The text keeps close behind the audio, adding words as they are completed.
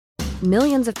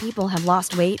Millions of people have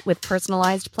lost weight with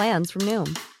personalized plans from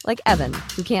Noom. Like Evan,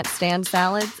 who can't stand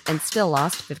salads and still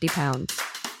lost 50 pounds.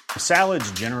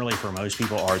 Salads generally for most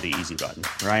people are the easy button,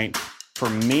 right? For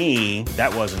me,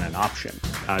 that wasn't an option.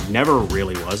 I never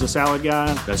really was a salad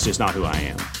guy. That's just not who I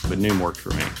am. But Noom worked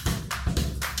for me.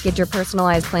 Get your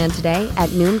personalized plan today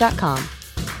at Noom.com.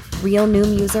 Real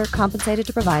Noom user compensated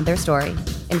to provide their story.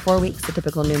 In 4 weeks, the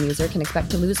typical Noom user can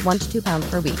expect to lose 1 to 2 pounds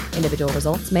per week. Individual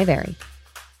results may vary.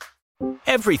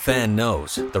 Every fan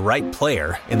knows the right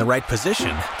player in the right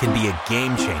position can be a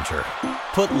game changer.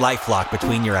 Put LifeLock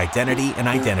between your identity and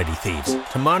identity thieves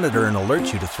to monitor and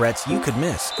alert you to threats you could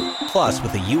miss. Plus,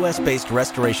 with a U.S.-based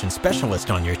restoration specialist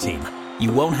on your team,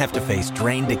 you won't have to face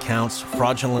drained accounts,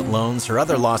 fraudulent loans, or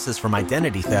other losses from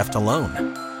identity theft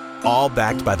alone. All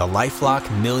backed by the LifeLock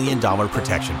 $1 Million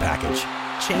Protection Package.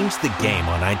 Change the game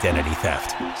on identity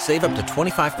theft. Save up to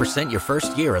 25% your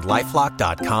first year at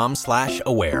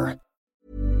LifeLock.com/aware.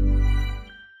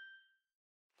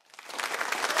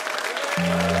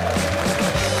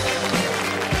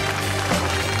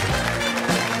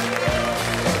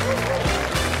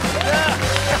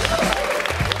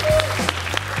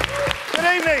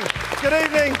 Good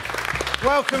evening.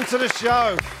 Welcome to the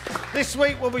show. This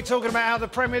week we'll be talking about how the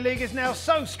Premier League is now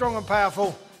so strong and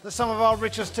powerful that some of our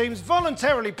richest teams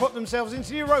voluntarily put themselves into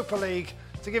the Europa League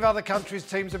to give other countries'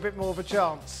 teams a bit more of a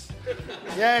chance.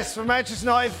 Yes, for Manchester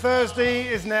United, Thursday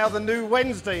is now the new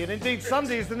Wednesday, and indeed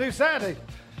Sunday is the new Saturday.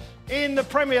 In the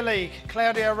Premier League,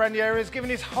 Claudio Ranieri has given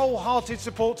his wholehearted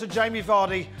support to Jamie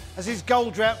Vardy as his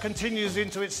goal drought continues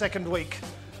into its second week.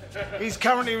 He's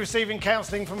currently receiving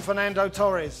counselling from Fernando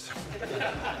Torres.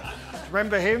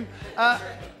 Remember him?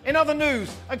 In other news,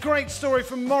 a great story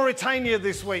from Mauritania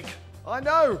this week. I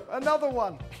know, another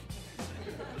one.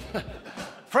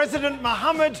 President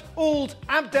Mohamed Ould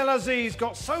Abdelaziz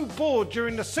got so bored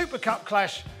during the Super Cup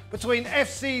clash between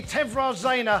FC Tevraz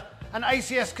Zayna and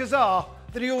ACS Kazar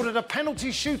that he ordered a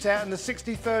penalty shootout in the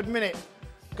 63rd minute.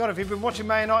 God, if you've been watching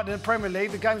Man United in the Premier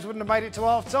League, the games wouldn't have made it to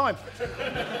half-time.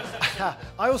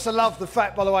 I also love the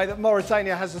fact, by the way, that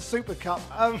Mauritania has a Super Cup.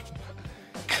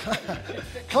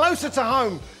 Closer to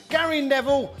home, Gary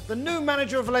Neville, the new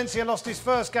manager of Valencia, lost his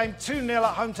first game 2-0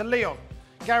 at home to Lyon.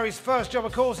 Gary's first job,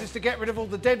 of course, is to get rid of all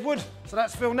the deadwood, so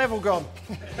that's Phil Neville gone.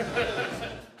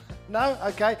 No?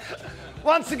 OK.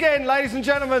 Once again, ladies and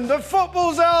gentlemen, the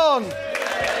football's on!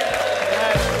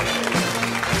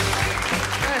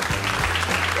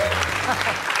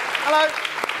 Hello.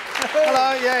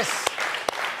 Hello, yes.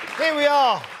 Here we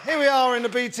are in the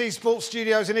BT Sports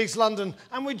Studios in East London,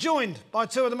 and we're joined by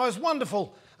two of the most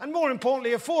wonderful and, more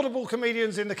importantly, affordable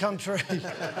comedians in the country.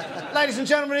 Ladies and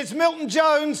gentlemen, it's Milton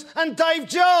Jones and Dave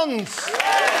Johns.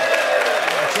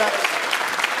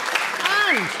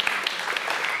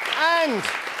 And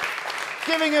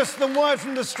giving us the word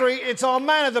from the street, it's our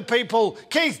man of the people,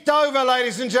 Keith Dover,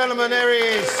 ladies and gentlemen. There he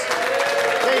is.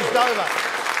 Keith Dover.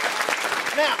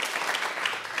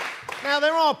 Now,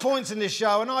 there are points in this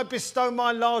show, and I bestow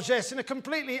my largesse in a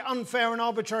completely unfair and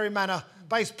arbitrary manner,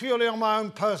 based purely on my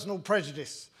own personal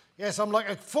prejudice. Yes, I'm like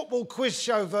a football quiz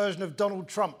show version of Donald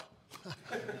Trump.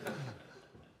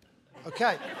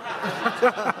 OK.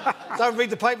 Don't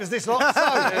read the papers this lot. So.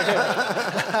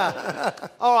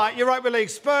 All right, Europa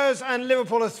League. Spurs and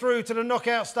Liverpool are through to the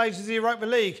knockout stages of the Europa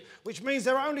League, which means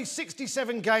there are only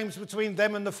 67 games between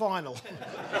them and the final.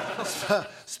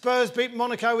 Spurs beat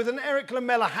Monaco with an Eric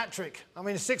Lamela hat-trick. I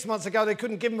mean, 6 months ago they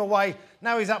couldn't give him away.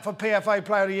 Now he's up for PFA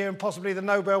Player of the Year and possibly the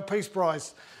Nobel Peace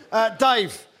Prize.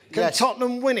 Dave, can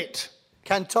Tottenham win it?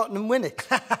 Can Tottenham win it? Is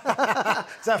that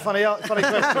a funny question?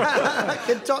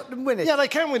 Can Tottenham win it? Yeah, they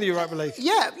can win the Europa League.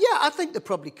 Yeah, I think they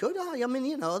probably could. I mean,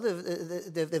 you know,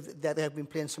 they've been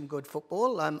playing some good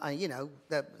football. You know,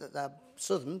 they're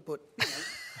southern, but you know,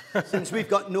 since we've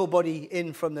got nobody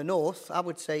in from the north, I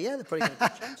would say, yeah, they're pretty good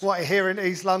chance. What, here in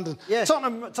East London? Yeah.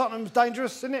 Tottenham's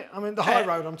dangerous, isn't it? I mean, the high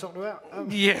road I'm talking about.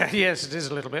 Yes, it is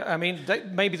a little bit. I mean,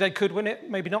 maybe they could win it,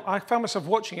 maybe not. I found myself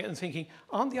watching it and thinking,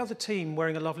 aren't the other team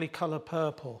wearing a lovely colour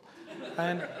purple?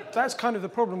 And that's kind of the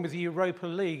problem with the Europa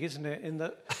League, isn't it? In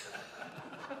that...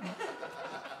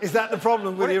 Is that the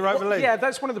problem with the Europa League? Yeah,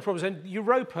 that's one of the problems. And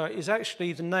Europa is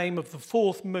actually the name of the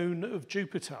fourth moon of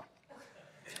Jupiter.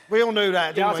 We all knew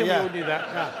that, didn't we? Yeah, I think we all knew that.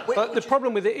 Yeah. But the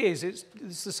problem with it is, it's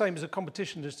the same as a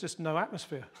competition. There's just no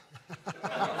atmosphere.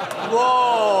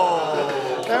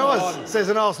 Whoa! There was. Says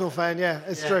an Arsenal fan. Yeah,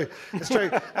 it's true. It's true.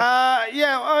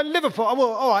 Liverpool.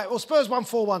 Well, all right. Well, Spurs won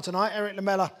 4-1 tonight. Eric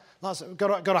Lamela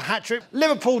got a hat trick.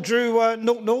 Liverpool drew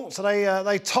 0-0, so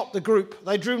they topped the group.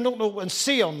 They drew 0-0, and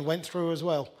Sion went through as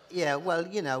well. Yeah, well,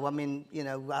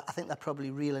 I think they're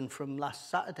probably reeling from last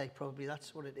Saturday, probably.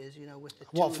 That's what it is, with the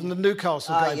What, from the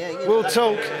Newcastle game? Yeah, we'll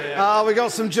talk. We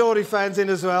got some Geordie fans in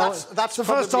as well. That's the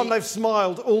first time they've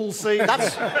smiled all season.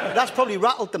 That's probably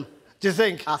rattled them. Do you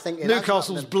think? I think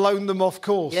Newcastle's blown them off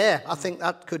course. Yeah, I think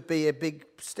that could be a big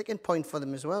sticking point for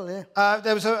them as well, yeah.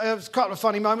 There was a couple of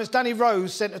funny moments. Danny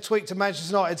Rose sent a tweet to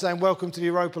Manchester United saying, "Welcome to the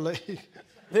Europa League."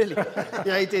 Really?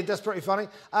 Yeah, he did. That's pretty funny.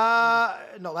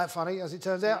 Not that funny, as it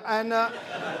turns out. And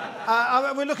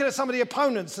we're looking at some of the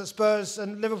opponents that Spurs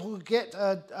and Liverpool get.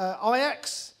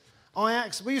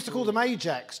 Ajax. We used to call them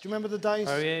Ajax. Do you remember the days?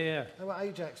 Oh, yeah. They were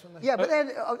Ajax, weren't they? Yeah, but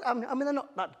they're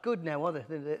not that good now, are they?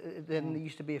 Than they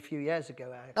used to be a few years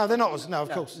ago. No, they're not. No,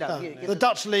 of course. No. The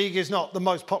Dutch league is not the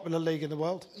most popular league in the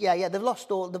world. Yeah. They've lost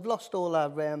all their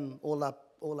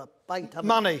bite.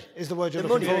 Money is the word you're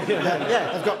looking for.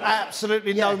 Yeah. They've got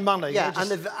absolutely no money. Yeah,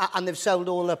 and they've sold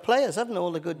all their players, haven't they?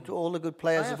 All the good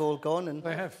players have all gone. And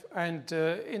they have. And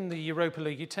in the Europa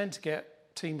League, you tend to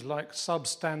get teams like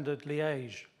substandard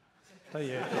Liège. There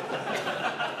you go.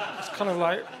 It's kind of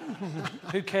like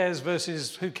who cares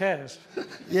versus who cares.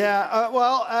 Yeah.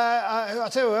 I'll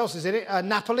tell you who else is in it.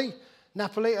 Napoli.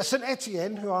 St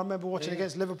Etienne, who I remember watching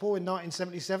against Liverpool in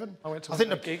 1977. I went to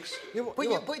their gigs. You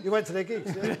went to their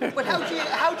gigs, yeah. But how do you...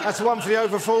 That's one for the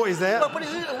over 40s there. But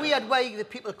isn't it a weird way that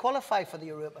people qualify for the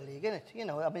Europa League, isn't it?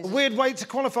 A weird way to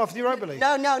qualify for the Europa League?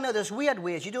 No, there's weird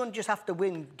ways. You don't just have to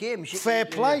win games. Fair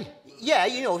play. Yeah,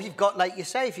 if you've got, like you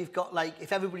say,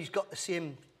 if everybody's got the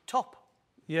same top.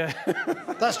 Yeah.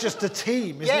 That's just a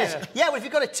team, isn't it? Yeah, well, if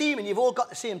you've got a team and you've all got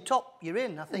the same top, you're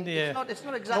in, I think. Yeah. It's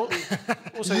not exactly...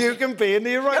 Also, you can be in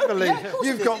the Europa League. Yeah,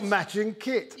 You've got matching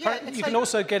kit. Yeah, you can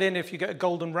also get in if you get a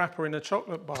golden wrapper in a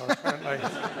chocolate bar, apparently.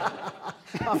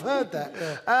 I've heard that.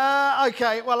 Yeah.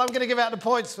 OK, well, I'm going to give out the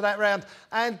points for that round.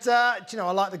 And, I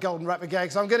like the golden wrapper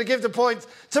gag, so I'm going to give the points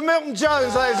to Milton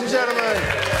Jones, ladies and gentlemen.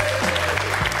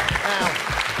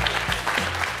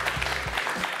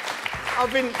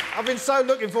 I've been so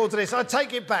looking forward to this. I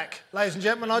take it back, ladies and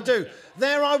gentlemen, I do.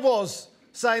 There I was,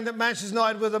 saying that Manchester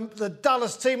United were the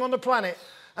dullest team on the planet,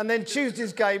 and then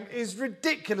Tuesday's game is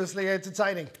ridiculously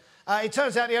entertaining. It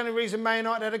turns out the only reason Man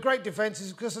United had a great defence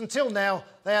is because until now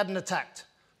they hadn't attacked.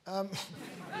 I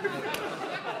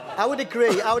would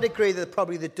agree they're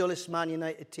probably the dullest Man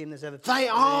United team there's ever been. They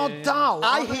are dull.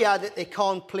 I hear that they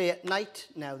can't play at night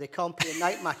now. They can't play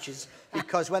night matches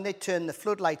because when they turn the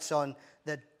floodlights on,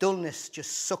 the dullness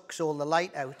just sucks all the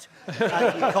light out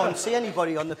and you can't see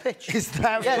anybody on the pitch. Is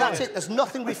that right? Yeah, that's it. There's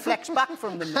nothing reflects back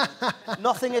from them now.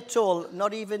 Nothing at all.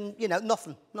 Not even,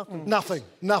 nothing.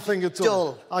 Nothing at all.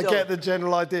 Dull. I get the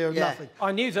general idea of nothing.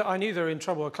 I knew they were in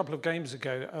trouble a couple of games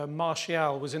ago.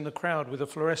 Martial was in the crowd with a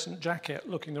fluorescent jacket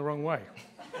looking the wrong way.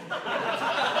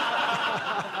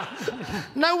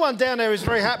 No one down there is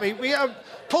very happy.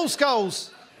 Paul Scholes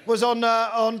was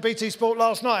on BT Sport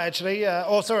last night, actually,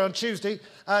 on Tuesday,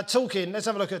 talking. Let's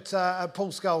have a look at Paul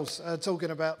Scholes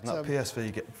talking about... That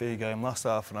PSV game, last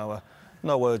half an hour,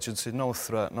 no urgency, no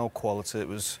threat, no quality. It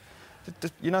was...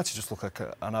 United just look like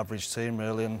an average team,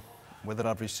 really, and with an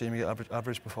average team, you get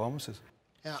average performances.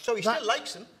 Yeah. So he still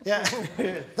likes them. Yeah.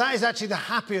 That is actually the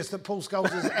happiest that Paul Scholes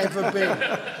has ever been.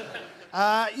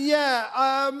 Van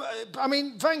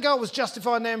Gaal was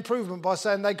justifying their improvement by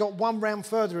saying they got one round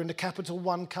further in the Capital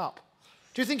One Cup.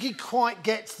 Do you think he quite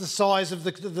gets the size of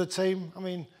the team? Do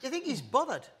you think he's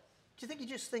bothered? Do you think he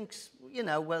just thinks,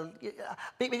 because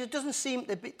it doesn't seem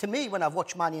to me when I've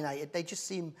watched Man United, they just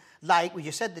seem like, well,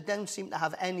 you said, they don't seem to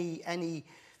have any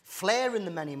flair in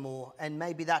them anymore, and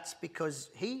maybe that's because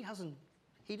he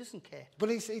doesn't care. But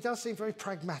he does seem very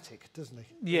pragmatic, doesn't he?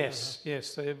 Yes,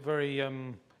 they're very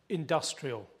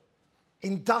industrial.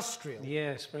 Industrial?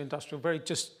 Yes, very industrial. Very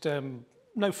just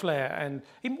no flair. And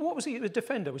what was he? A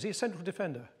defender? Was he a central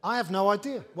defender? I have no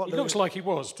idea. He looks like he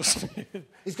was, doesn't he?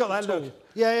 He's got that look.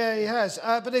 Yeah, he has.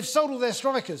 But they've sold all their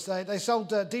strikers. They sold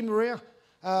Di Maria.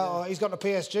 He's got the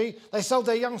PSG. They sold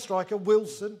their young striker,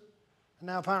 Wilson. And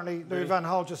now apparently Louis van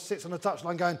Gaal just sits on the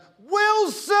touchline going,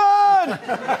 Wilson!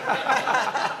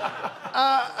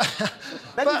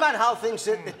 Maybe Van Gaal thinks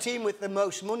that the team with the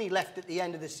most money left at the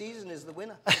end of the season is the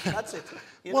winner. That's it.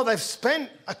 Well, they've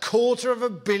spent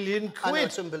 £250 million. I know,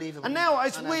 it's unbelievable. And now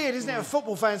it's weird, isn't it? As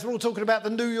football fans, we're all talking about the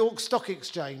New York Stock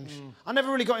Exchange. I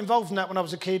never really got involved in that when I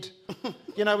was a kid. When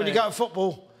you go to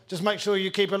football, just make sure you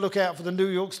keep a lookout for the New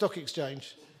York Stock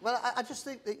Exchange. Well, I just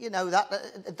think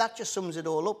that, that just sums it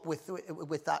all up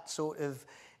with that sort of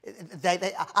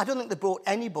I don't think they brought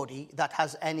anybody that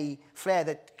has any flair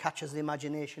that catches the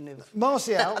imagination of...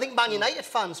 Martial. I think Man United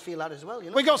fans feel that as well, you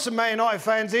know? We got some Man United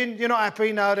fans in. You're not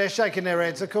happy? No, they're shaking their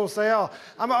heads. Of course they are.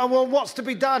 Well, what's to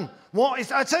be done? I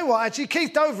tell you what, actually,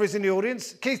 Keith Dover is in the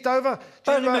audience. Keith Dover...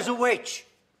 Burn them as a witch.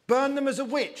 Burn them as a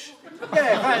witch?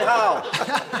 Yeah, Van Hal.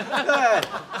 Yeah.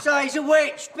 So he's a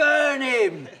witch, burn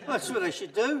him. That's what they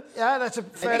should do. Yeah, that's a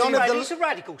fair... It's a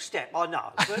radical step, I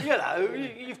know. But, you know,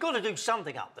 you've got to do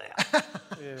something up there.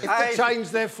 If they change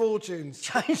their fortunes.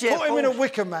 Put him in a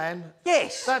wicker man.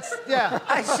 Yes. That's, yeah.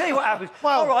 And see what happens.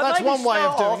 Well, right, that's one way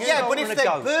of doing it. Yeah, but if they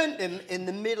burnt him in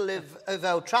the middle of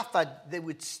Old Trafford,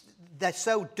 they're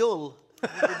so dull... The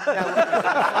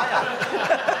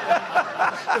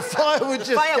fire would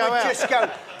just go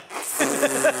out.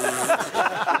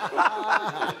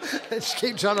 Just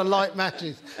keep trying to light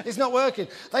matches. It's not working.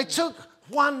 They took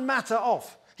one matter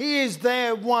off. He is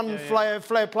their one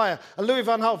flair player. And Louis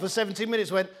van Gaal for 17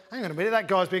 minutes went, hang on a minute, that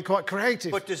guy's been quite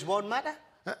creative. But does one matter?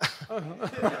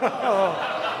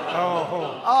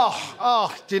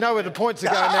 Do you know where the points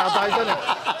are going nowadays, don't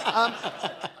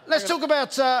it? Let's talk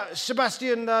about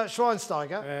Sebastian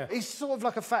Schweinsteiger. Yeah. He's sort of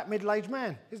like a fat middle-aged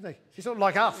man, isn't he? He's sort of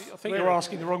like us. I think you're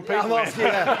asking the wrong people. I'm asking,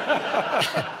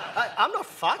 I'm not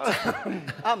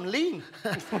fat. I'm lean.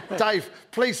 Dave,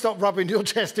 please stop rubbing your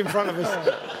chest in front of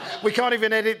us. We can't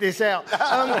even edit this out.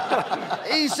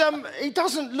 He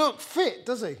doesn't look fit,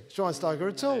 does he, Schweinsteiger,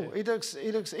 at all? He looks.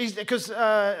 Because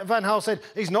Van Gaal said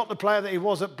he's not the player that he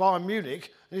was at Bayern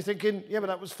Munich. And you're thinking, yeah, but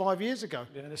that was 5 years ago.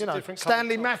 Yeah, you know,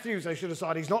 Stanley Matthews, they should have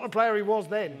said. He's not the player he was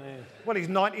then. Yeah. Well, he's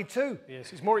 92. Yes,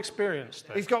 he's more experienced,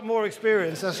 though. He's got more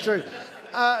experience, that's true.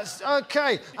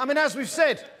 OK, I mean, as we've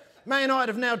said, Man United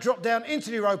have now dropped down into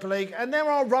the Europa League, and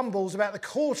there are rumbles about the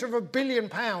 £250 million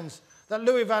that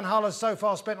Louis van Gaal has so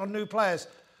far spent on new players.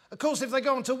 Of course, if they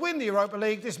go on to win the Europa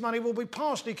League, this money will be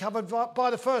partially covered by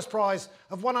the first prize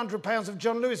of £100 of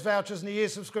John Lewis vouchers and a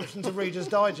year's subscription to Reader's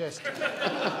Digest.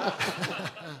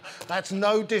 That's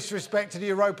no disrespect to the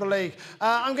Europa League.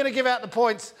 I'm going to give out the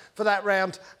points for that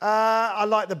round. I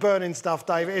like the burning stuff,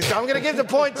 Dave. I'm going to give the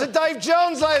point to Dave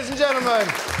Johns, ladies and gentlemen.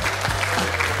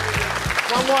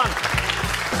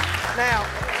 1-1. Now,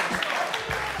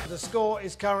 the score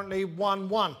is currently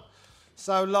 1-1.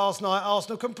 So last night,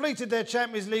 Arsenal completed their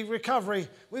Champions League recovery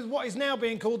with what is now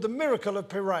being called the miracle of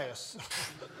Piraeus.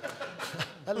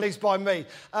 At least by me.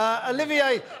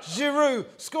 Olivier Giroud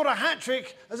scored a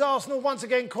hat-trick as Arsenal once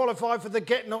again qualified for the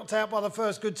get knocked out by the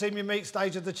first good team you meet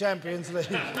stage of the Champions League.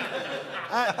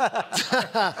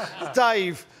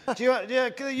 Dave,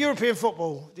 European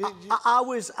football? I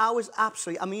was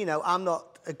absolutely... I mean, you know, I'm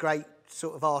not a great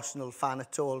sort of Arsenal fan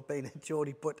at all, being a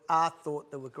Geordie, but I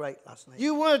thought they were great last night.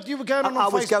 You were going on Facebook? I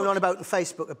was going on about on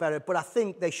Facebook about it, but I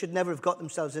think they should never have got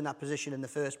themselves in that position in the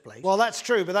first place. Well, that's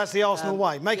true, but that's the Arsenal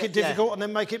way. Make it difficult and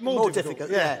then make it more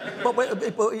difficult. Yeah.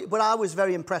 But I was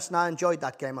very impressed and I enjoyed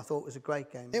that game. I thought it was a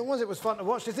great game. It was fun to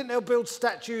watch. Do you think they'll build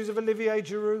statues of Olivier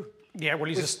Giroud? Yeah, well,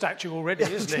 he's a statue already,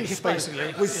 isn't he,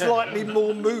 basically? With slightly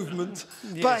more movement.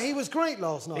 Yes. But he was great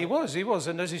last night. He was.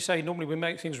 And as you say, normally we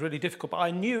make things really difficult. But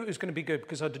I knew it was going to be good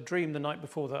because I had a dream the night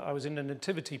before that I was in a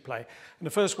nativity play. And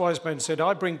the first wise man said,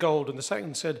 I bring gold. And the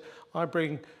second said, I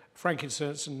bring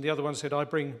frankincense. And the other one said, I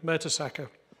bring Mertesacker.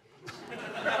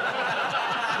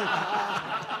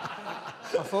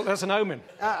 I thought that's an omen.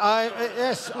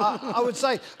 Yes, I would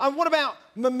say. What about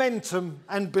momentum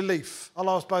and belief? I'll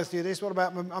ask both of you this. What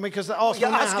about... I mean, because the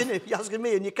Arsenal You're asking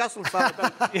me, a Newcastle fan,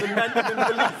 about momentum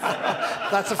and belief.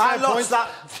 That's a fair point. I lost that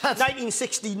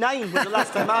 1969 was the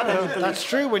last time I had belief. That's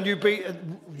true, when you beat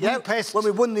Pest. When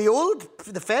we won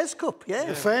the Fairs Cup, yeah.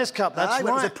 The Fairs Cup, that's right.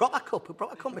 It was a proper cup, a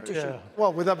proper competition. Yeah.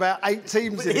 Well, with about 8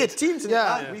 teams in it. 8 teams in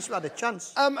it, we should have had a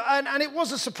chance. And it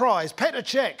was a surprise. Petr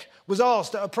Cech was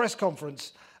asked at a press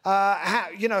conference,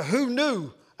 who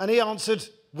knew? And he answered,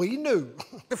 we knew.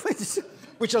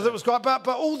 Which I thought was quite bad.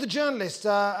 But all the journalists,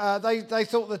 they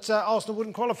thought that Arsenal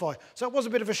wouldn't qualify. So it was a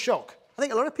bit of a shock. I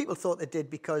think a lot of people thought they did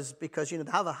because you know,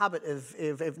 they have a habit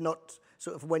of not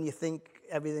sort of, when you think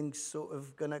everything's sort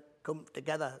of going to come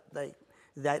together, they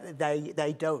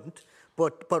don't.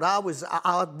 But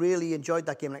I really enjoyed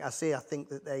that game. Like I say, I think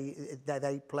that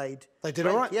they played. They did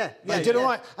all right. Yeah, they did all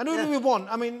right. And who do we want?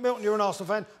 I mean, Milton, you're an Arsenal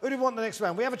fan. Who do we want the next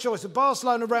round? We have a choice of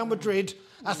Barcelona, Real Madrid,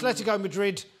 Atletico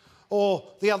Madrid, or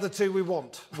the other two we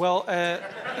want. Well,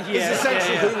 it's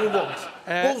essentially who we want.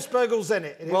 Wolfsburg or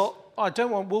Zenit. Well, I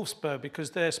don't want Wolfsburg because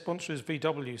their sponsor is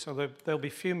VW, so they'll be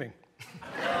fuming.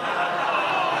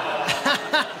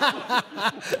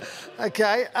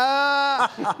 OK.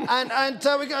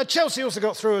 We got Chelsea also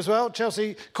got through as well.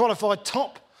 Chelsea qualified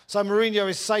top. So Mourinho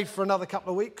is safe for another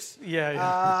couple of weeks.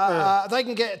 Yeah. They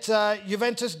can get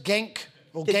Juventus, Genk,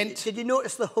 or Ghent. Did you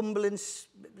notice the humbleness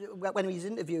when he was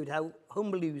interviewed, how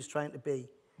humble he was trying to be?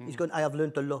 He's going, I have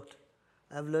learnt a lot.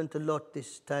 I've learnt a lot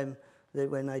this time.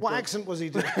 What accent was he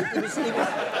doing?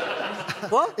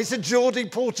 What? It's a Geordie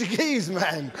Portuguese,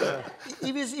 man.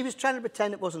 He was trying to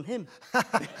pretend it wasn't him.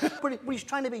 but he's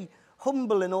trying to be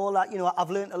humble and all that. You know, I've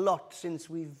learnt a lot since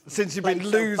you've been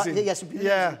losing. Yes,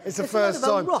 it's the first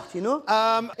time. Rot, you know?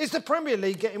 Is the Premier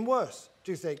League getting worse,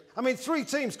 do you think? I mean, 3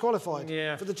 teams qualified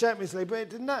for the Champions League,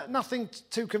 but nothing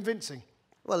too convincing.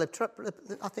 Well, I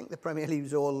think the Premier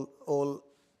League's all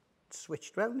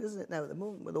switched round, isn't it, now at the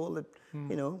moment, with all the,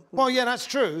 you know... Well, yeah, that's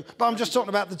true, but I'm just talking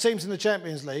about the teams in the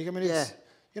Champions League. I mean, it's,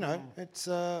 you know, it's...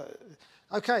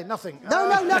 OK, nothing. No,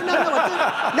 I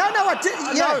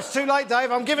didn't. No, it's too late,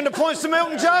 Dave. I'm giving the points to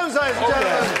Milton Jones, ladies and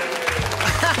gentlemen.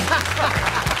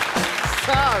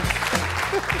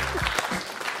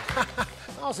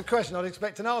 Ask a question I'd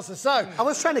expect an answer. So... I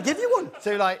was trying to give you one.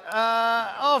 Too late.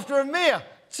 After a mere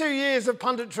 2 years of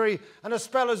punditry and a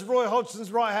spell as Roy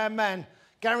Hodgson's right-hand man,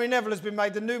 Gary Neville has been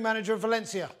made the new manager of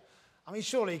Valencia. I mean,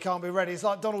 surely he can't be ready. It's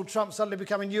like Donald Trump suddenly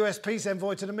becoming US peace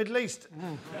envoy to the Middle East.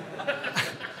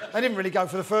 They didn't really go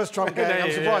for the first Trump game.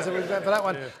 I'm surprised they went for that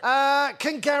one. Yeah.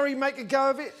 Can Gary make a go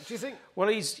of it, do you think? Well,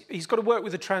 he's got to work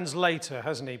with a translator,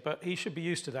 hasn't he? But he should be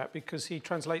used to that because he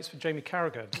translates for Jamie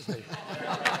Carragher, doesn't he?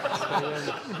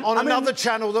 On another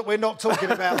channel that we're not talking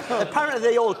about. Apparently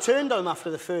they all turned on him after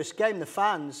the first game, the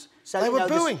fans. So, they were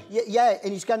booing? Yeah,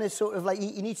 and he's going to sort of like,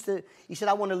 he said,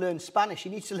 I want to learn Spanish. He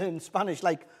needs to learn Spanish,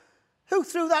 like... Who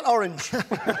threw that orange?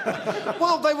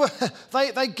 Well,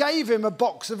 they gave him a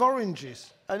box of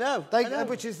oranges. I know.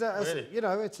 Which is, really? You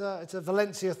know, it's a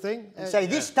Valencia thing. Say,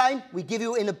 this time we give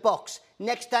you in a box.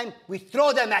 Next time we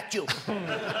throw them at you.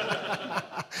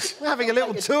 We're having a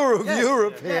little tour of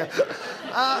Europe here.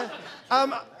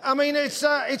 I mean, it's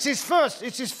his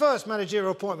first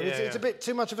managerial appointment. It's a bit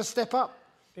too much of a step up.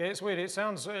 Yeah, it's weird. It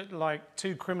sounds like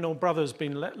 2 criminal brothers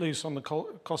being let loose on the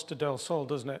Costa del Sol,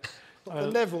 doesn't it?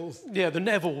 The Nevilles. Yeah, the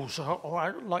Nevilles,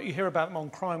 like you hear about them on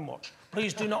Crime Watch.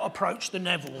 Please do not approach the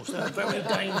Nevilles. They're very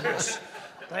dangerous.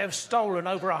 They have stolen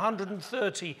over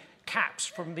 130 caps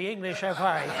from the English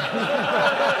FA.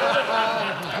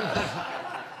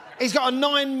 He's got a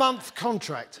 9-month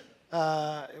contract.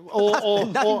 I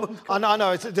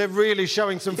know, they're really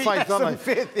showing some faith, aren't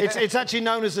they? It's actually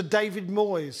known as the David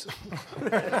Moyes.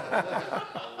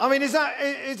 I mean,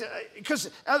 because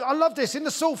I love this. In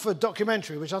the Salford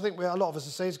documentary, which I think a lot of us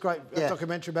have seen, it's a great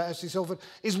documentary about FC Salford,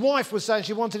 his wife was saying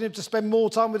she wanted him to spend more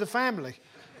time with the family.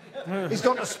 He's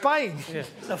gone to Spain. Yeah.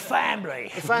 The family.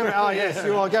 The family. Oh, yes,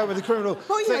 you are going with the criminal.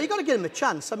 Well, yeah, you've got to give him a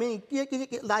chance. I mean,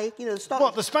 start...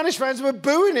 What, the Spanish fans were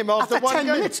booing him after one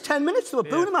game? 10 minutes, they were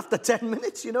booing him after 10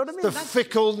 minutes, you know what I mean? The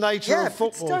fickle nature of football.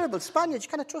 It's terrible. Spaniards, you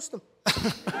can't trust them.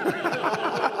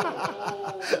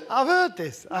 I've heard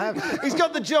this. I have. He's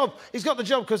got the job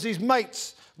because he's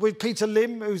mates with Peter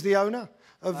Lim, who's the owner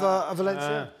of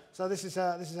Valencia. So this is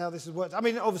how this has worked. I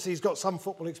mean, obviously he's got some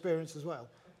football experience as well.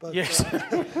 But, yes.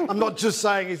 I'm not just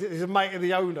saying he's a mate of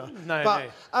the owner. No.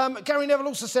 Gary Neville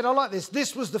also said, I like this.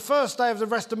 This was the first day of the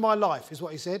rest of my life, is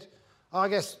what he said. I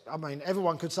mean,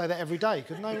 everyone could say that every day,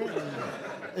 couldn't they?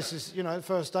 This is, the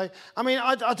first day. I mean,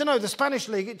 I don't know, the Spanish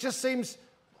league, it just seems...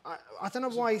 I don't know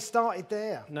why he started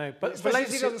there. No, but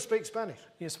Valencia... he doesn't speak Spanish.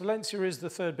 Yes, Valencia is the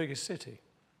 3rd biggest city.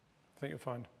 I think you'll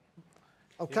find.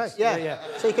 OK. Yes. Yeah.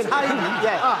 So you can hide him,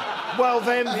 well,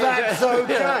 then that's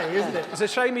OK, isn't it? It's a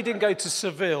shame he didn't go to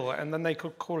Seville, and then they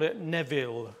could call it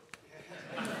Neville.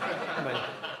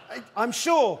 I'm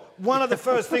sure one of the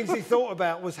first things he thought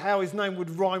about was how his name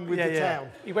would rhyme with the town.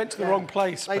 He went to the wrong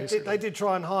place, They did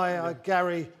try and hire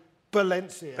Gary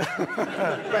Valencia,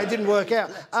 but it didn't work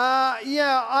out.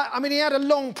 I mean, he had a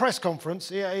long press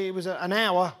conference. It was an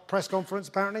hour press conference,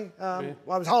 apparently. Well,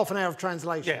 it was half an hour of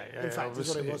translation, in fact, is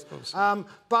what it was.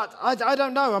 But I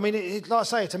don't know. I mean, like I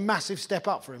say, it's a massive step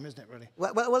up for him, isn't it, really?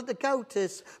 Well, the goat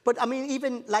is... But, I mean,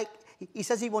 even, like... He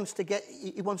says he wants to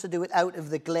do it out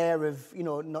of the glare of,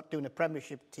 not doing a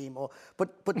Premiership team, but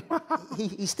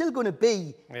he's still going to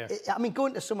be. Yeah. I mean,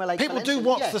 going to somewhere like people Valencia, do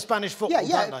watch the Spanish football,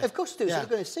 don't they? Of course do. So they're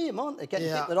going to see him, aren't they? Getting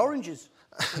hit with oranges.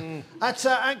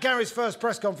 At Gary's first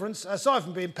press conference, aside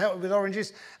from being pelted with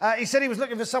oranges, he said he was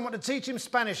looking for someone to teach him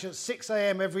Spanish at 6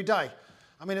 a.m. every day.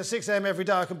 I mean, at 6 a.m. every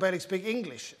day, I can barely speak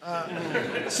English.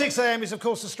 6 a.m. is, of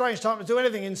course, a strange time to do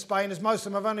anything in Spain, as most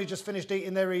of them have only just finished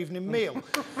eating their evening meal.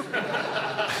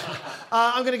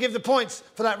 I'm going to give the points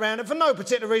for that round, and for no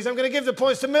particular reason, I'm going to give the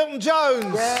points to Milton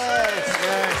Jones.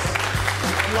 Yes.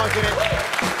 I'm liking it.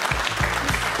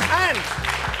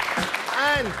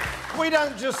 And We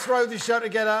don't just throw the show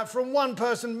together from one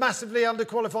person massively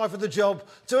underqualified for the job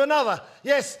to another.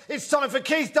 Yes, it's time for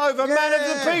Keith Dover, Man of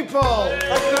the People. Thank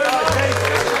you very much, Keith.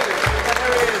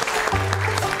 There he is.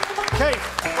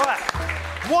 Keith, right.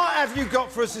 What have you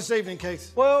got for us this evening,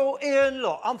 Keith? Well, Ian,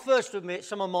 look, I'm first to admit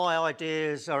some of my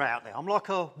ideas are out there. I'm like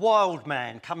a wild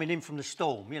man coming in from the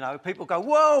storm, you know. People go,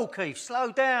 whoa, Keith,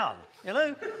 slow down, you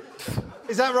know?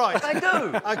 Is that right? They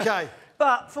do. OK.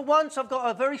 But for once, I've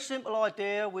got a very simple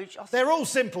idea, which I think... They're all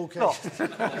simple, Keith.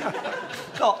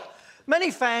 Look, many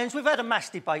fans, we've had a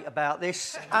mass debate about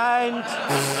this, and...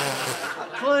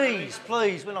 please,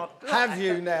 we're not... Have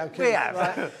you now, Keith? We have.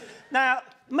 Right. Now,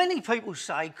 many people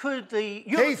say, could the...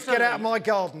 Keith, get out of my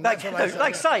garden.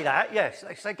 They say that, yes.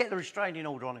 They say get the restraining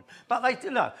order on him. But they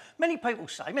do know. Many people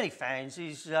say, many fans,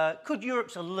 could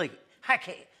Europe's elite hack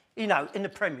it, you know, in the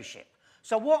Premiership?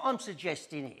 So what I'm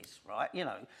suggesting is, right, you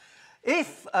know,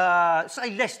 if,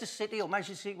 say, Leicester City or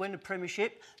Manchester City win the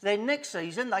Premiership, then next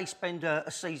season they spend a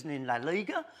season in La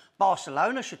Liga.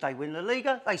 Barcelona, should they win La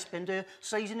Liga, they spend a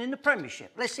season in the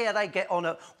Premiership. Let's see how they get on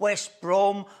at West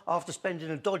Brom after spending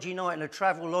a dodgy night in a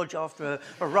travel lodge after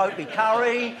a ropey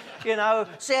curry. You know,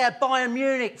 see how Bayern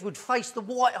Munich would face the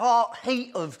white hot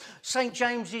heat of St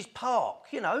James's Park,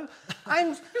 you know.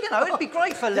 And, you know, it'd be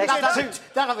great for Leicester.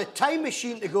 They'll have a time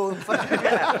machine to go and find.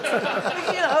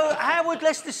 You know, how would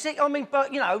Leicester City... I mean,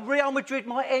 but, you know, Real Madrid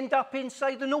might end up in,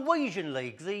 say, the Norwegian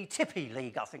League, the Tippy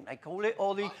League, I think they call it,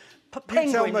 or the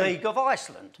Penguin League of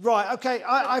Iceland. Right, OK.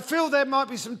 I feel there might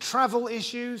be some travel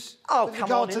issues. Oh, come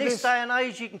on. In this day and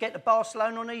age, you can get to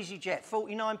Barcelona on EasyJet,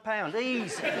 £49,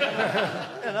 easy.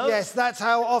 You know? Yes, that's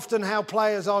how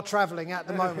players are travelling at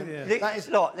the moment.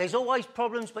 Look, there's always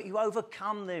problems, but you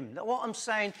overcome them. What I'm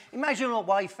saying, imagine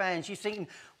away fans, you're thinking,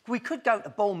 we could go to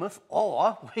Bournemouth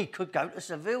or we could go to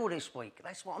Seville this week.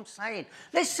 That's what I'm saying.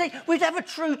 Let's see. We'd have a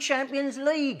true Champions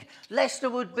League. Leicester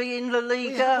would be in La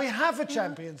Liga. We have a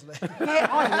Champions League. Yeah,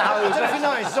 I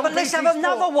know. But let's have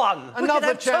another one.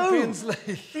 Another Champions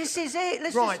League. This is it.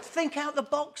 Let's just think out the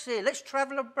box here. Let's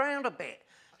travel around a bit.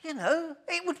 You know,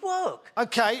 it would work.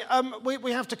 OK,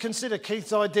 we have to consider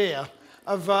Keith's idea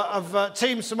of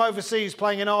teams from overseas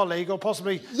playing in our league, or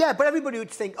possibly... Yeah, but everybody would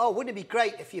think, oh, wouldn't it be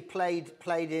great if you played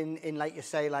in like you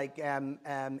say, like in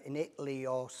Italy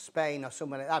or Spain or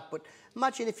somewhere like that. But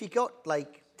imagine if you got,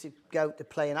 like, to go to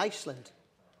play in Iceland.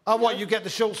 Oh, what, you get the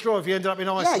short straw if you end up in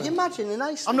Iceland? Yeah, you imagine in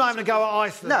Iceland. I'm not having to go at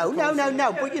Iceland.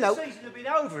 No, but, you know... The season would be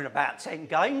over in about 10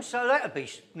 games, so that would be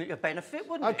a benefit,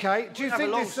 wouldn't it? OK, do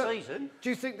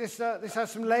you think this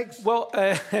has some legs? Well,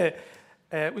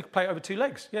 we could play it over 2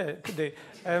 legs. Yeah, it could do.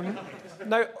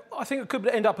 No, I think it could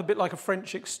end up a bit like a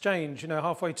French exchange. You know,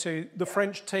 halfway to the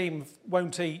French team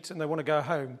won't eat and they want to go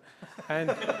home, and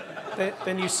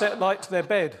then you set light to their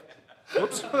bed.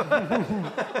 Whoops.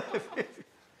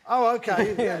 Oh,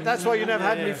 OK. Yeah, that's why you never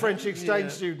had any French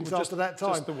exchange students after that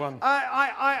time. Just the one. Like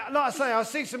I say, I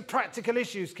see some practical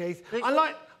issues, Keith.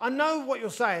 I know what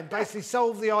you're saying. Basically,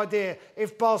 solve the idea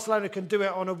if Barcelona can do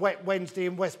it on a wet Wednesday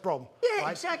in West Brom. Yeah,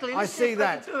 right? exactly. I see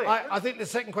that. I think the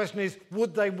second question is,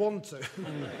 would they want to?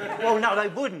 Well, no, they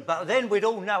wouldn't. But then we'd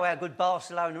all know how good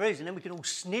Barcelona is, and then we could all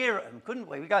sneer at them, couldn't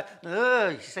we? We go,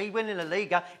 you see, winning the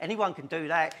Liga, anyone can do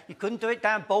that. You couldn't do it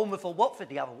down Bournemouth or Watford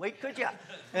the other week, could you?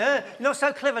 You're not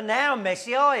so clever now,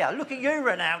 Messi, are you? Look at you,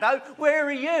 Ronaldo. Where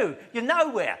are you? You're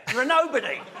nowhere. You're a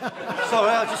nobody. Sorry,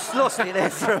 I just lost it there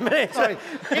for a minute. Sorry.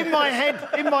 In my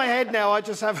head now, I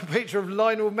just have a picture of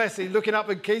Lionel Messi looking up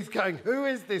at Keith going, who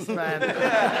is this man?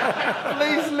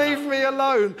 Please leave me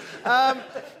alone.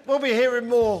 We'll be hearing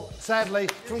more, sadly,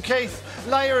 from Keith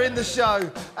later in the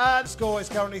show. The score is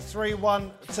currently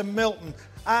 3-1 to Milton.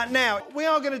 Now, we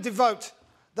are going to devote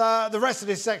the rest of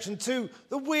this section to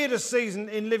the weirdest season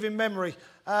in living memory.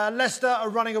 Leicester are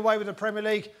running away with the Premier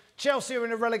League. Chelsea are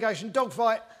in a relegation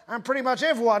dogfight, and pretty much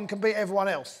everyone can beat everyone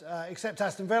else, except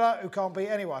Aston Villa, who can't beat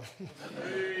anyone.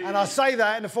 And I say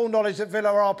that in the full knowledge that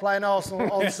Villa are playing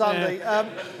Arsenal on Sunday.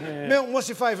 Milton, what's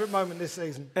your favourite moment this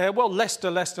season? Well,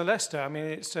 Leicester. I mean,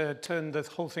 it's turned the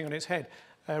whole thing on its head.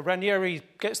 Ranieri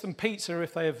gets them pizza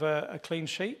if they have a clean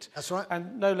sheet. That's right.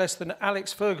 And no less than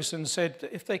Alex Ferguson said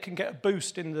that if they can get a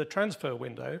boost in the transfer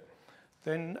window,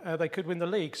 then they could win the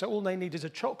league. So all they need is a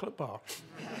chocolate bar.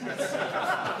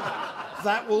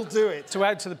 That will do it. To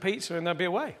add to the pizza, and they'll be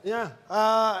away. Yeah.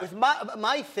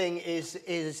 My thing is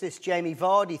this Jamie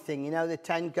Vardy thing. You know, the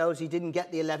 10 goals, he didn't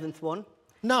get the 11th one.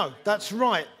 No, that's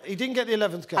right. He didn't get the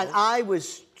 11th goal. And I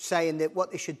was saying that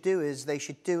what they should do is they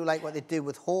should do like what they do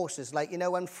with horses. Like, you know,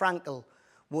 when Frankel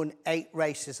won 8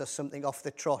 races or something off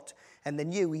the trot, and they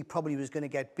knew he probably was going to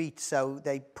get beat, so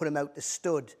they put him out the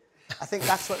stud. I think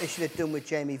that's what they should have done with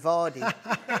Jamie Vardy.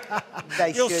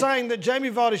 You're saying that Jamie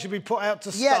Vardy should be put out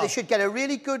to start? Yeah, they should get a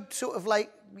really good sort of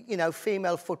like, you know,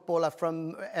 female footballer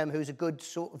from who's a good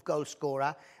sort of goal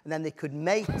scorer, and then they could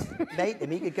mate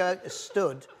him. He could go out to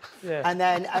stud, and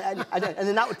then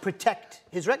that would protect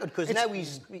his record because now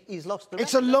he's lost the record.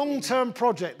 It's a long-term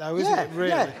project, though, isn't it?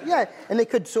 Really? Yeah. And they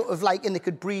could sort of like, and they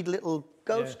could breed little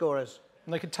goal scorers.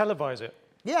 And they could televise it.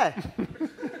 Yeah,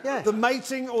 yeah. The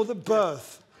mating or the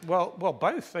birth? Well,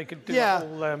 both. They could do that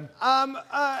all...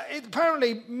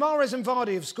 Apparently, Mahrez and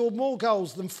Vardy have scored more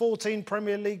goals than 14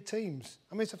 Premier League teams.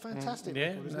 I mean, it's a fantastic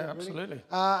record, isn't it? Absolutely. Really?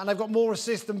 And they've got more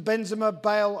assists than Benzema,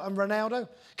 Bale and Ronaldo.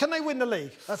 Can they win the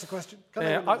league? That's the question.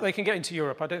 They can get into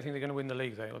Europe. I don't think they're going to win the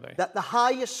league, though, are they? The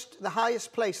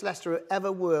highest place Leicester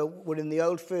ever were in the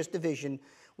old First Division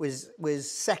was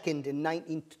second in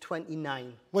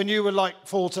 1929. When you were like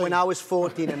 14? When I was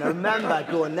 14, and I remember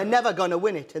going, they're never going to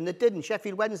win it, and they didn't.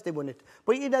 Sheffield Wednesday won it.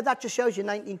 But, you know, that just shows you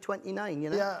 1929,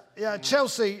 you know? Yeah.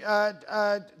 Chelsea are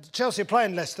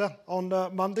playing Leicester on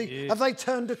Monday. Yeah. Have they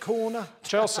turned a corner?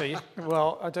 Chelsea?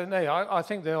 Well, I don't know. I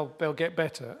think they'll get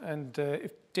better. And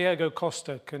if Diego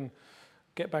Costa can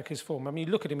get back his form. I mean,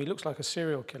 you look at him, he looks like a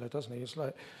serial killer, doesn't he? It's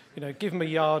like, you know, give him a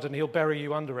yard and he'll bury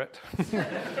you under it.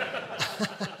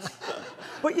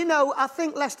 But, you know, I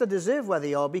think Leicester deserve where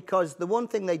they are because the one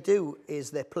thing they do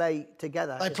is they play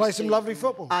together. They play some lovely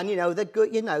football. And, you know, they're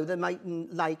good, you know, they might,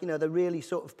 like, you know, they're really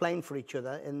sort of playing for each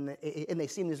other and they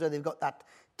seem as though they've got that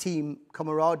team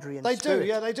camaraderie and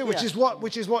spirit. They do,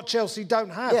 which is what Chelsea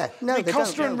don't have. Yeah, no, I mean, they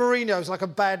Costa don't, and Mourinho's like a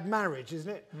bad marriage, isn't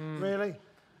it? Really?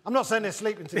 I'm not saying they're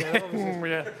sleeping together,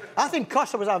 obviously. I think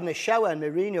Costa was having a shower and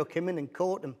Mourinho came in and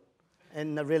caught him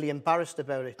and they're really embarrassed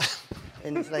about it.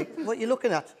 And he's like, what are you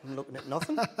looking at? I'm looking at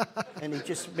nothing. And he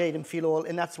just made him feel all...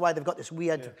 And that's why they've got this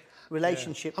weird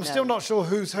relationship I'm now. still not sure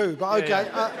who's who, but OK.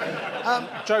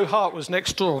 Joe Hart was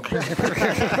next door.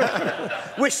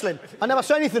 Whistling. I never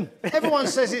saw anything. Everyone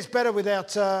says it's better without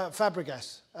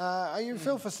Fabregas. Are you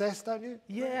Phil for Cess, don't you?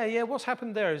 Yeah. What's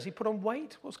happened there? Has he put on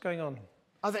weight? What's going on?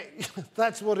 I think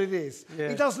that's what it is. Yeah.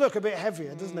 He does look a bit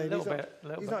heavier, doesn't he? A little bit.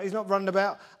 He's not running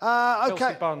about. OK.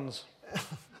 Chelsea buns.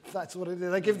 That's what it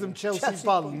is. They give them Chelsea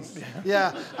buns.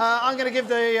 Yeah. I'm going to give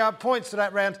the points to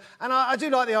that round. And I do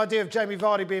like the idea of Jamie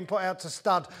Vardy being put out to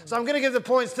stud. So I'm going to give the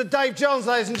points to Dave Johns,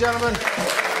 ladies and gentlemen.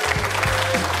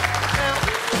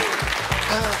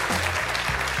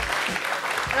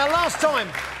 Now, last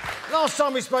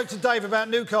time we spoke to Dave about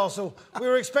Newcastle, we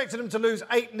were expecting them to lose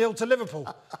 8-0 to Liverpool.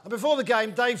 And before the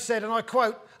game, Dave said, and I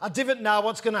quote, "I didn't know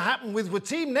what's going to happen with the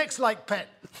team next, like Pet."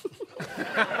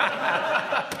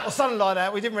 Or something like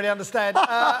that. We didn't really understand.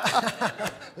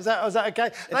 Was that OK?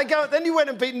 Then you went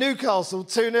and beat Newcastle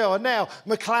 2-0, and now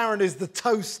McLaren is the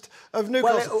toast of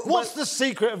Newcastle. What's the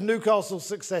secret of Newcastle's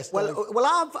success, Dave?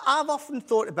 Well, I've often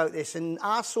thought about this, and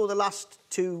I saw the last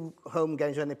two home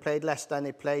games when they played Leicester and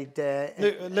they played...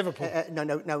 Liverpool?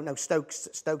 No, Stoke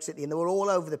City, and they were all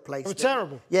over the place. They were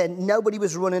terrible. Yeah, nobody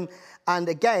was running. And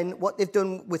again, what they've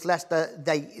done with Leicester,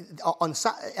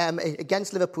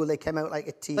 against Liverpool, they came out like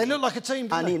a team. They look like a team,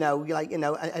 didn't they?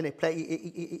 And they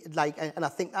play and I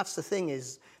think that's the thing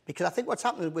is because I think what's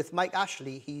happening with Mike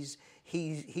Ashley, he's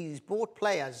bought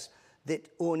players that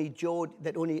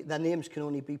their names can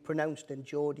only be pronounced in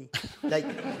Geordie, like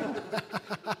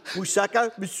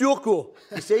Musaka, Musoko.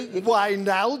 You see,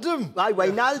 Wijnaldum.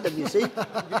 You see,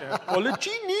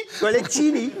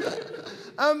 Bollicini.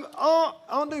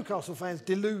 Are Newcastle fans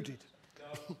deluded?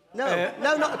 No,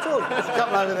 not at all. There's a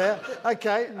couple over there.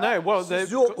 OK. No, well, they've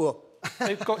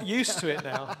got used to it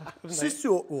now, haven't they?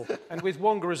 And with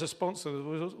Wonga as a sponsor,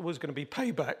 there was going to be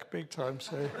payback big time,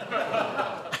 so...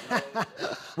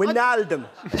 Wijnaldum.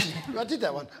 I did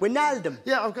that one. Wijnaldum.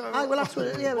 Yeah, I've got... well, that's what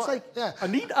it... Yeah, it's like... Yeah.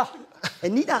 Anita.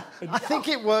 I think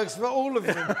it works for all of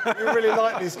them. You really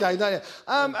like this game, don't you?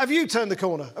 Have you turned the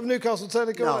corner? Have Newcastle turned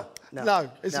the corner? No.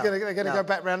 They're going to go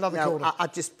back round another corner? I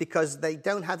just because they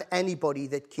don't have anybody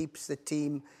that keeps the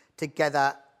team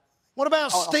together. What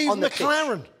about Steve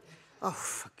McLaren? Oh,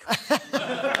 fuck.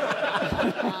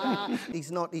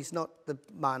 He's not the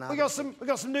man. We got some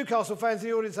Newcastle fans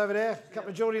in the audience over there. A couple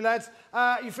of Geordie lads.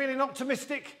 Are you feeling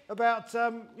optimistic about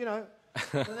the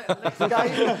next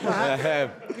game?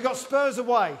 You got Spurs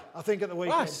away, I think, at the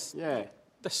weekend. Yeah,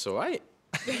 that's all right.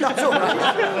 That's all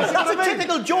right. That's a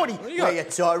typical Geordie.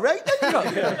 It's all right.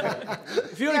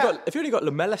 If you only got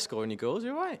Lamella scoring your goals,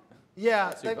 you're right.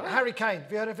 Yeah, Harry Kane.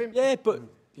 Have you heard of him? Yeah, but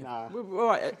Nah. All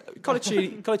right,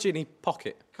 Colaccini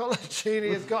pocket.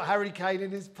 Colaccini has got Harry Kane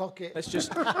in his pocket. Let's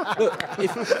just look.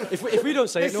 If we don't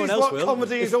say it, no one else will. This is what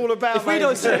comedy is all about. If we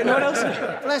don't say it, no one else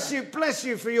will. Bless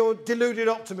you for your deluded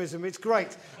optimism. It's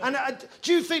great. And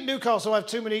do you think Newcastle have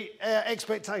too many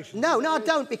expectations? No, I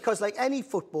don't, because like any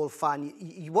football fan,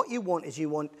 what you want is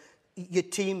your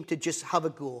team to just have a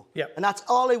go. Yep. And that's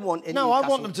all I want in No, Newcastle. I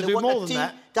want them to do more than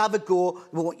that. To have a go.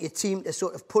 We want your team to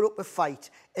sort of put up a fight.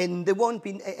 And they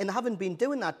haven't been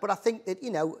doing that. But I think that,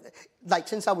 like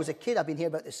since I was a kid, I've been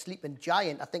hearing about the sleeping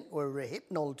giant. I think we're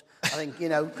hypnold. I think,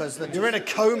 because... You're in a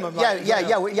coma, mate.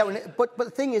 Yeah. But the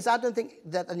thing is, I don't think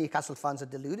that the Newcastle fans are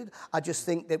deluded. I just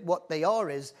think that what they are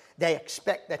is they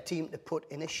expect their team to put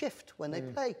in a shift when they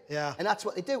play. Yeah. And that's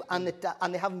what they do. And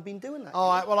they haven't been doing that. All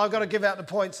right, well, I've got to give out the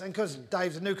points. And because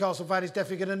Dave's a Newcastle fan, he's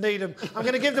definitely going to need them. I'm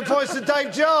going to give the points to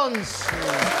Dave Johns.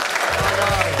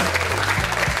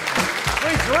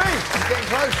 3-3, getting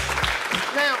close.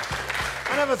 Now,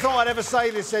 I never thought I'd ever say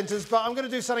this sentence, but I'm going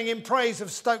to do something in praise of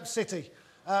Stoke City.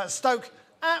 Stoke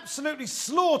absolutely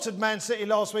slaughtered Man City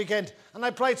last weekend, and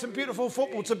they played some beautiful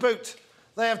football to boot.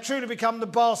 They have truly become the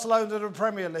Barcelona of the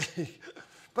Premier League.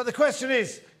 But the question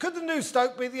is, could the new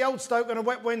Stoke beat the old Stoke on a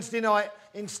wet Wednesday night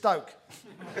in Stoke?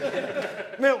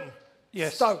 Milton.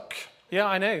 Yes. Stoke. Yeah,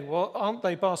 I know. Well, aren't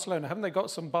they Barcelona? Haven't they got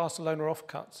some Barcelona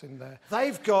offcuts in there?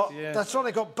 They've got... Yeah. That's right,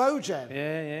 they've got Bojan.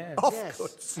 Yeah.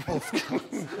 Offcuts.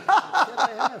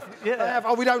 They have.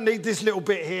 Oh, we don't need this little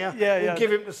bit here. We'll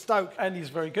give him to Stoke. And he's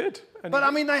very good. But,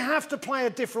 I mean, they have to play a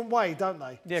different way, don't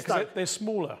they? Yeah, because they're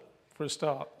smaller for a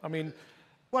start. I mean...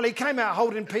 Well, he came out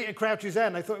holding Peter Crouch's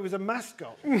hand. They thought he was a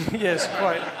mascot. Yes,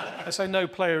 quite. I say no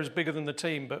player is bigger than the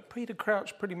team, but Peter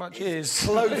Crouch pretty much is.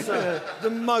 Closer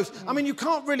than most. I mean, you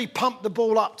can't really pump the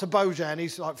ball up to Bojan.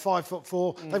 He's like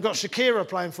 5'4". They've got Shakira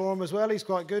playing for him as well. He's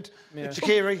quite good. Yeah.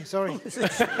 Shaqiri, sorry.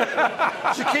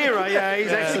 Shakira, yeah,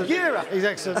 he's excellent. Shakira. He's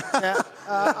excellent, yeah.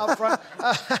 Up front.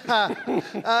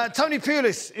 Tony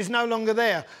Pulis is no longer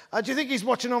there. Do you think he's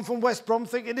watching on from West Brom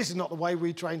thinking this is not the way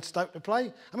we trained Stoke to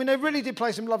play? I mean, they really did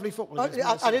play some lovely football.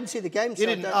 I didn't see the game. You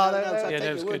didn't?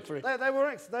 It was good. They were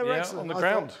excellent. On the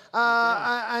ground.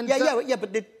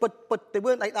 But they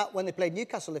weren't like that when they played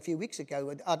Newcastle a few weeks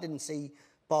ago. I didn't see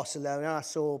Barcelona. I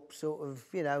saw sort of,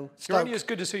 Stoke. You're only as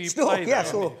good as who you play. Yeah, I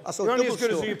saw You're only as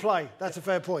good as who you play. That's a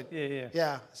fair point. Yeah.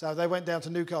 Yeah, so they went down to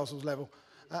Newcastle's level.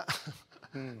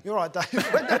 You're right, Dave.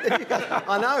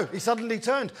 I know, he suddenly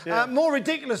turned. Yeah. More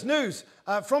ridiculous news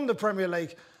from the Premier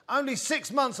League. Only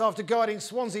 6 months after guiding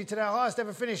Swansea to their highest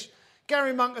ever finish,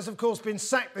 Gary Monk has, of course, been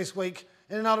sacked this week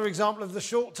in another example of the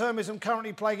short-termism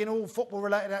currently plaguing all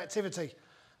football-related activity.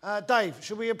 Dave,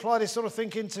 should we apply this sort of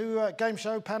thinking to game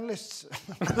show panellists?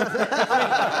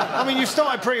 I mean, you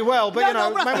started pretty well, but,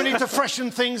 maybe we need to freshen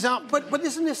things up. But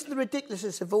isn't this the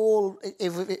ridiculousness of all,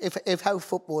 if how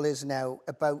football is now,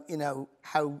 about,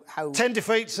 how... 10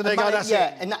 defeats and they go, that's it.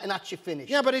 Yeah, and that's your finish.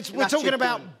 Yeah, but we're talking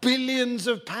about billions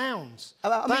of pounds.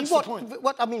 That's the point.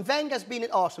 I mean, Wenger's been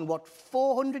at Arsenal,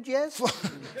 400 years?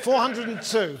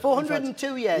 402.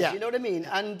 402 years, yeah. You know what I mean?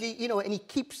 And, and he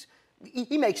keeps...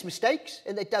 He makes mistakes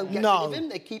and they don't get rid of him.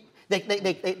 They keep... They're going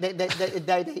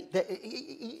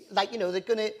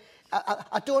to...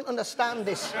 I don't understand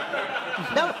this.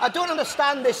 No, I don't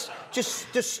understand this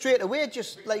just straight away,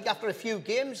 just like after a few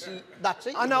games, that's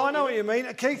it. I know what you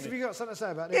mean. Keith, have you got something to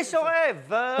say about this? Yes, I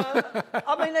have.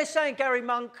 I mean, they're saying Gary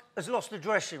Monk has lost the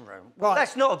dressing room. Well,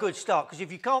 that's not a good start, because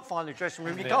if you can't find the dressing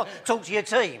room, you can't talk to your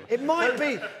team. It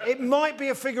might be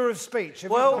a figure of speech.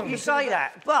 Well, you say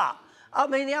that, but... I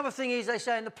mean, the other thing is they're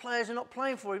saying the players are not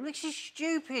playing for him. This is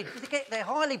stupid. They're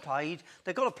highly paid.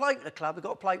 They've got to play for the club. They've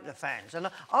got to play for the fans.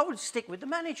 And I would stick with the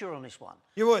manager on this one.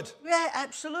 You would? Yeah,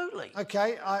 absolutely.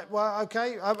 OK. I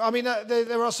mean,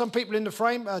 there are some people in the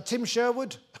frame. Tim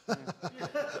Sherwood. Do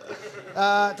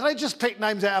they just pick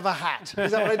names out of a hat?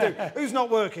 Is that what they do? Who's not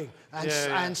working?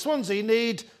 And Swansea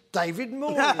need... David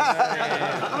Moore.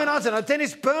 I mean, I don't know.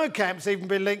 Dennis Bergkamp's even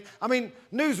been linked. I mean,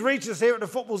 news reaches us here at the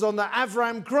Football's on that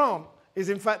Avram Grant is,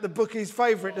 in fact, the bookie's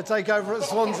favourite to take over at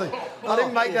Swansea. I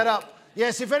didn't make that up.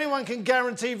 Yes, if anyone can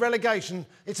guarantee relegation,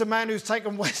 it's a man who's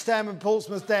taken West Ham and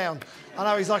Portsmouth down. I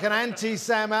know, he's like an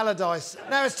anti-Sam Allardyce.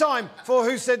 Now it's time for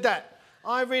Who Said That?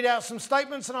 I read out some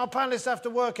statements and our panellists have to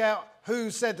work out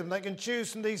who said them. They can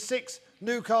choose from these 6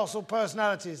 Newcastle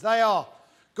personalities. They are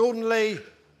Gordon Lee,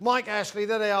 Mike Ashley,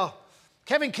 there they are.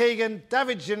 Kevin Keegan,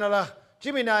 David Ginola,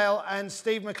 Jimmy Nail and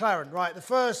Steve McLaren. Right, the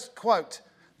first quote.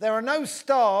 There are no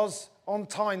stars on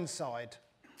Tyneside.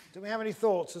 Do we have any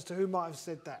thoughts as to who might have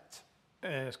said that?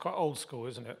 It's quite old school,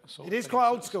 isn't it? It is quite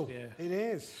old school. Yeah. It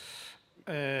is.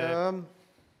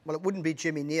 Well, it wouldn't be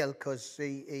Jimmy Neal because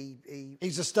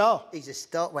he's a star. He's a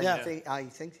star. Well, Yeah. I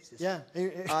think he's a star.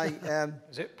 Yeah.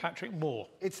 Is it Patrick Moore?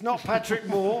 It's not Patrick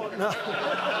Moore. No.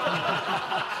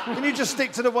 Can you just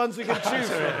stick to the ones we can choose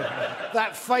from?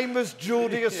 That famous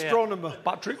Geordie astronomer.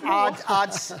 Patrick Moore.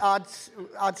 I'd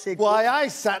say. Why, aye,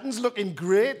 Saturn's looking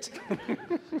great.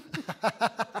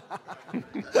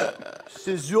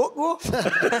 Suzuki.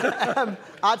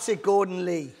 I'd say Gordon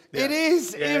Lee. Yeah. It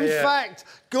is, in fact,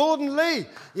 Gordon Lee.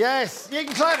 Yes, you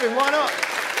can clap him, why not?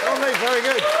 Gordon Lee, very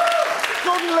good.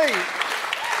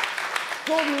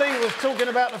 Gordon Lee was talking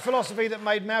about the philosophy that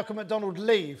made Malcolm McDonald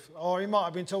leave, or he might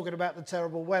have been talking about the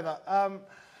terrible weather.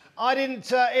 I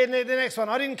didn't, in the next one,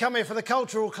 I didn't come here for the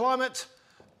cultural climate.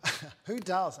 Who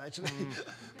does, actually?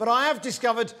 But I have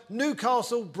discovered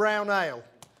Newcastle Brown Ale.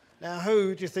 Now,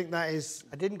 who do you think that is?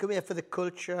 I didn't come here for the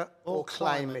culture or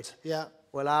climate. Yeah.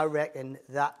 Well, I reckon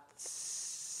that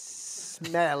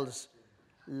smells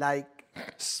like...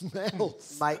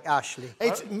 Mike Ashley.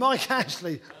 It's Mike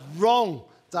Ashley. Wrong,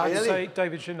 David. I'd say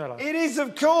David Ginola. It is,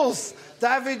 of course,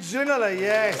 David Ginola,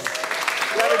 yes.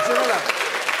 David Ginola.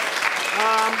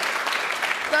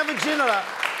 David Ginola,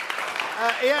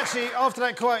 he actually, after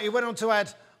that quote, he went on to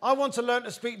add, I want to learn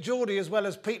to speak Geordie as well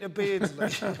as Peter Beardsley.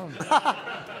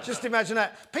 Just imagine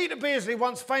that. Peter Beardsley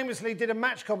once famously did a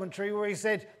match commentary where he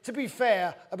said, to be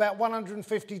fair, about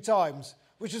 150 times,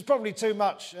 which is probably too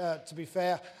much, to be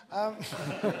fair. And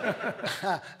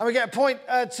we get a point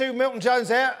to Milton Jones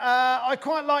there. I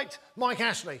quite liked Mike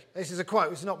Ashley. This is a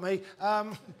quote, it's not me.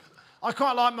 I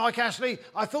quite like Mike Ashley.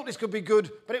 I thought this could be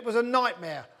good, but it was a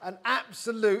nightmare. An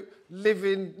absolute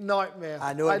living nightmare.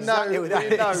 I know exactly who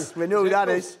that is. We know who that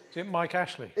is. Is it Mike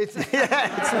Ashley? It's Mike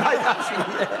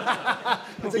Ashley.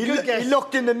 It's a good guess. He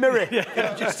looked in the mirror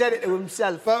and just said it to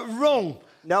himself. But wrong.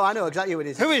 No, I know exactly who it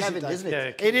is. Who is Kevin, it, isn't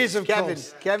it? Yeah, it is, of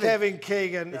course. Kevin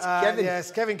Keegan. It's Kevin. Yes,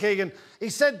 Kevin Keegan.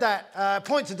 He said that,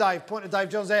 point to Dave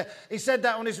Johns there. He said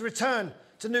that on his return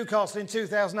to Newcastle in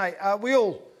 2008.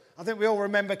 I think we all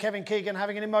remember Kevin Keegan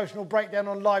having an emotional breakdown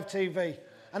on live TV.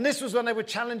 And this was when they were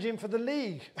challenging for the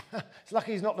league. It's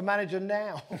lucky he's not the manager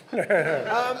now.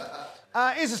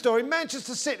 Here's a story.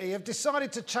 Manchester City have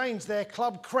decided to change their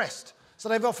club crest. So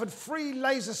they've offered free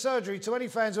laser surgery to any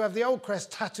fans who have the old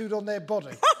crest tattooed on their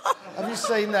body. Have you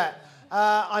seen that?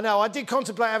 I know. I did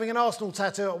contemplate having an Arsenal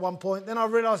tattoo at one point. Then I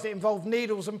realised it involved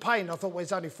needles and pain. I thought, well,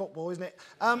 it's only football, isn't it?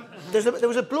 There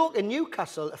was a bloke in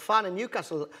Newcastle, a fan in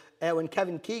Newcastle, when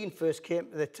Kevin Keegan first came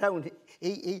to the town.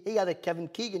 He had a Kevin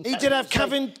Keegan tattoo. He did have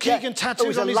Kevin Keegan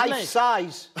tattooed on his leg? It was a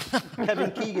life-size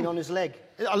Kevin Keegan on his leg.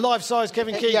 A life-size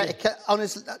Kevin Keegan? Yeah, on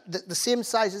his, the same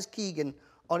size as Keegan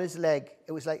on his leg.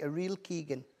 It was like a real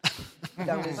Keegan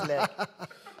down his leg.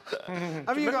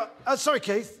 Have you got... sorry,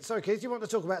 Keith. Do you want to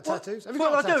talk about tattoos? Have you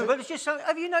Well, got a I tattoo? do, but it's just...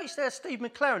 Have you noticed there Steve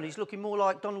McLaren, he's looking more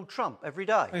like Donald Trump every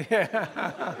day? Yeah.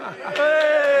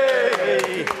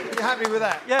 Hey! You happy with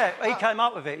that? Yeah, he came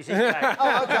up with it. It's his bag.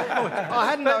 Oh, OK. I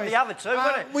hadn't Better than noticed. the other two,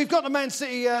 wasn't it? We've got the Man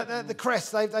City, the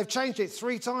crest. They've changed it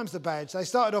 3 times, the badge. They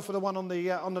started off with the one on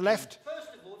the left.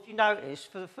 First of all, if you notice,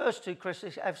 for the first 2 crests,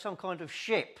 they have some kind of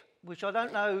ship, which I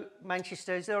don't know,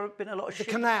 Manchester, has there been a lot of The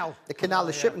ships? canal. The canal,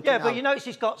 the shipping Yeah, canal. but you notice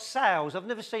it's got sails. I've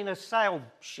never seen a sail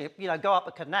ship, go up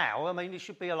a canal. I mean, it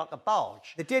should be like a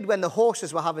barge. They did when the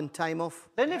horses were having time off.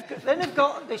 Then they've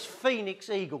got this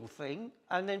Phoenix Eagle thing,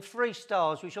 and then 3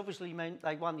 stars, which obviously meant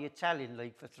they won the Italian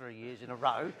League for 3 years in a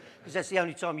row, because that's the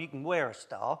only time you can wear a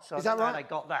star. So Is I that don't know right? how they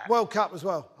got that. World Cup as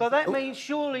well. But that means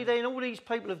surely then all these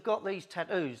people have got these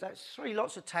tattoos. That's 3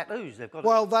 lots of tattoos they've got.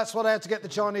 Well, that's why they had to get the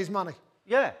Chinese money.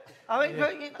 Yeah. I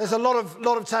mean, There's a lot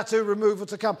of tattoo removal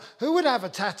to come. Who would have a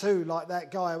tattoo like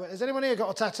that guy? Has anyone here got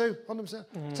a tattoo on themselves?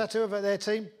 Tattoo of their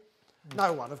team?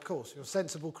 No one, of course. You're a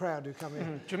sensible crowd who come in.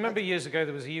 Do you remember years ago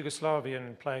there was a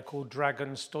Yugoslavian player called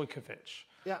Dragan Stojkovic?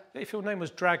 Yeah. If your name was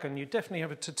Dragan, you'd definitely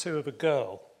have a tattoo of a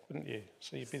girl, wouldn't you?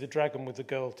 So you'd be the dragon with the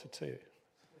girl tattoo.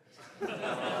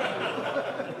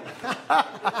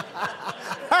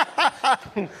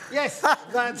 Yes,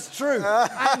 that's true.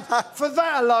 And for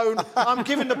that alone, I'm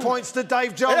giving the points to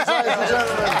Dave Jones, ladies and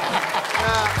gentlemen.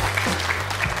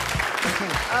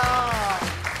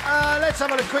 Let's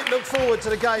have a quick look forward to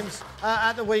the games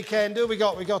at the weekend. Who we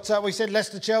got? We said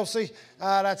Leicester-Chelsea.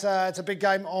 That's a big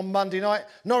game on Monday night.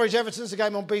 Norwich-Everton's a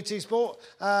game on BT Sport.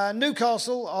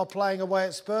 Newcastle are playing away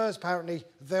at Spurs. Apparently,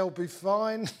 they'll be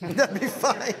fine. They'll be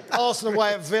fine. Arsenal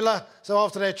away at Villa. So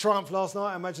after their triumph last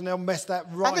night, I imagine they'll mess that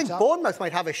right up. I think Bournemouth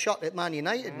might have a shot at Man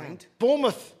United, mind.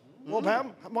 Bournemouth. What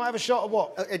about them? Might have a shot at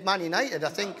what? At Man United, I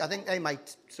think they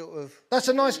might sort of... That's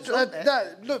a nice...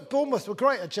 look, Bournemouth were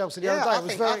great at Chelsea the other day. It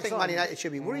was very exciting. Man United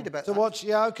should be worried about to that. watch.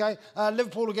 Yeah, OK.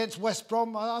 Liverpool against West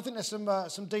Brom. I think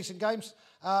there's some decent games.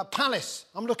 Palace.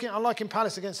 I'm liking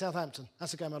Palace against Southampton.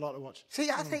 That's a game I'd like to watch.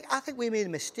 See, I think we made a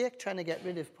mistake trying to get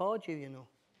rid of Pardew, you know.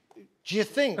 Do you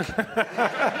think? Now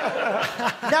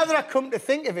that I come to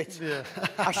think of it,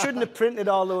 I shouldn't have printed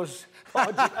all those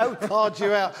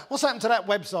Pardew out. What's happened to that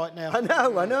website now?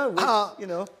 I know. You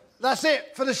know. That's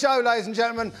it for the show, ladies and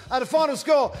gentlemen. The final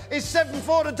score is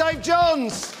 7-4 to Dave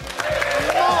Johns.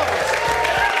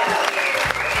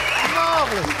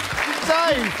 Marvellous.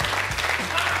 Dave,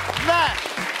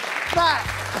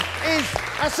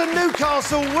 that's a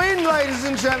Newcastle win, ladies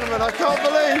and gentlemen. I can't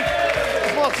believe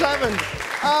what's happened.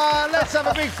 Let's have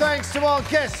a big thanks to our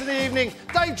guests of the evening,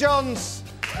 Dave Johns,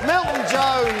 Milton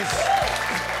Jones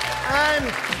and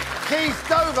Keith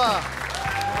Dover.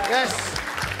 Yes,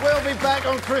 we'll be back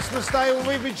on Christmas Day when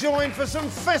we'll be joined for some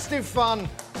festive fun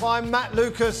by Matt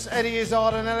Lucas, Eddie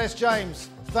Izzard and Ellis James.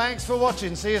 Thanks for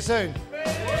watching. See you soon.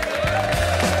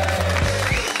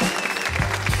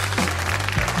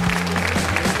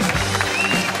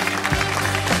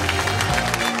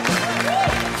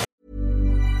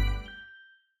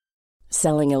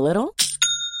 Selling a little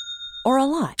or a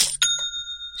lot?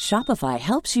 Shopify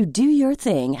helps you do your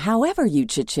thing however you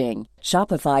cha-ching.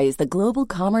 Shopify is the global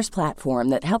commerce platform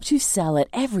that helps you sell at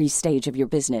every stage of your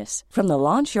business. From the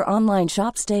launch your online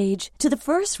shop stage to the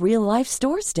first real-life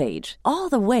store stage, all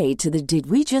the way to the did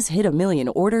we just hit a million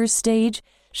orders stage.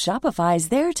 Shopify is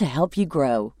there to help you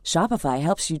grow. Shopify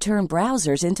helps you turn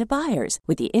browsers into buyers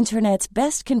with the internet's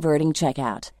best converting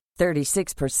checkout.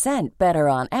 36% better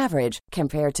on average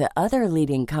compared to other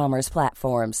leading commerce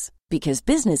platforms. Because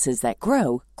businesses that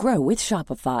grow, grow with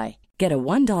Shopify. Get a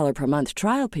 $1 per month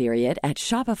trial period at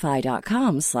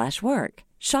shopify.com/work.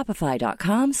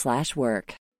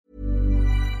 Shopify.com/work.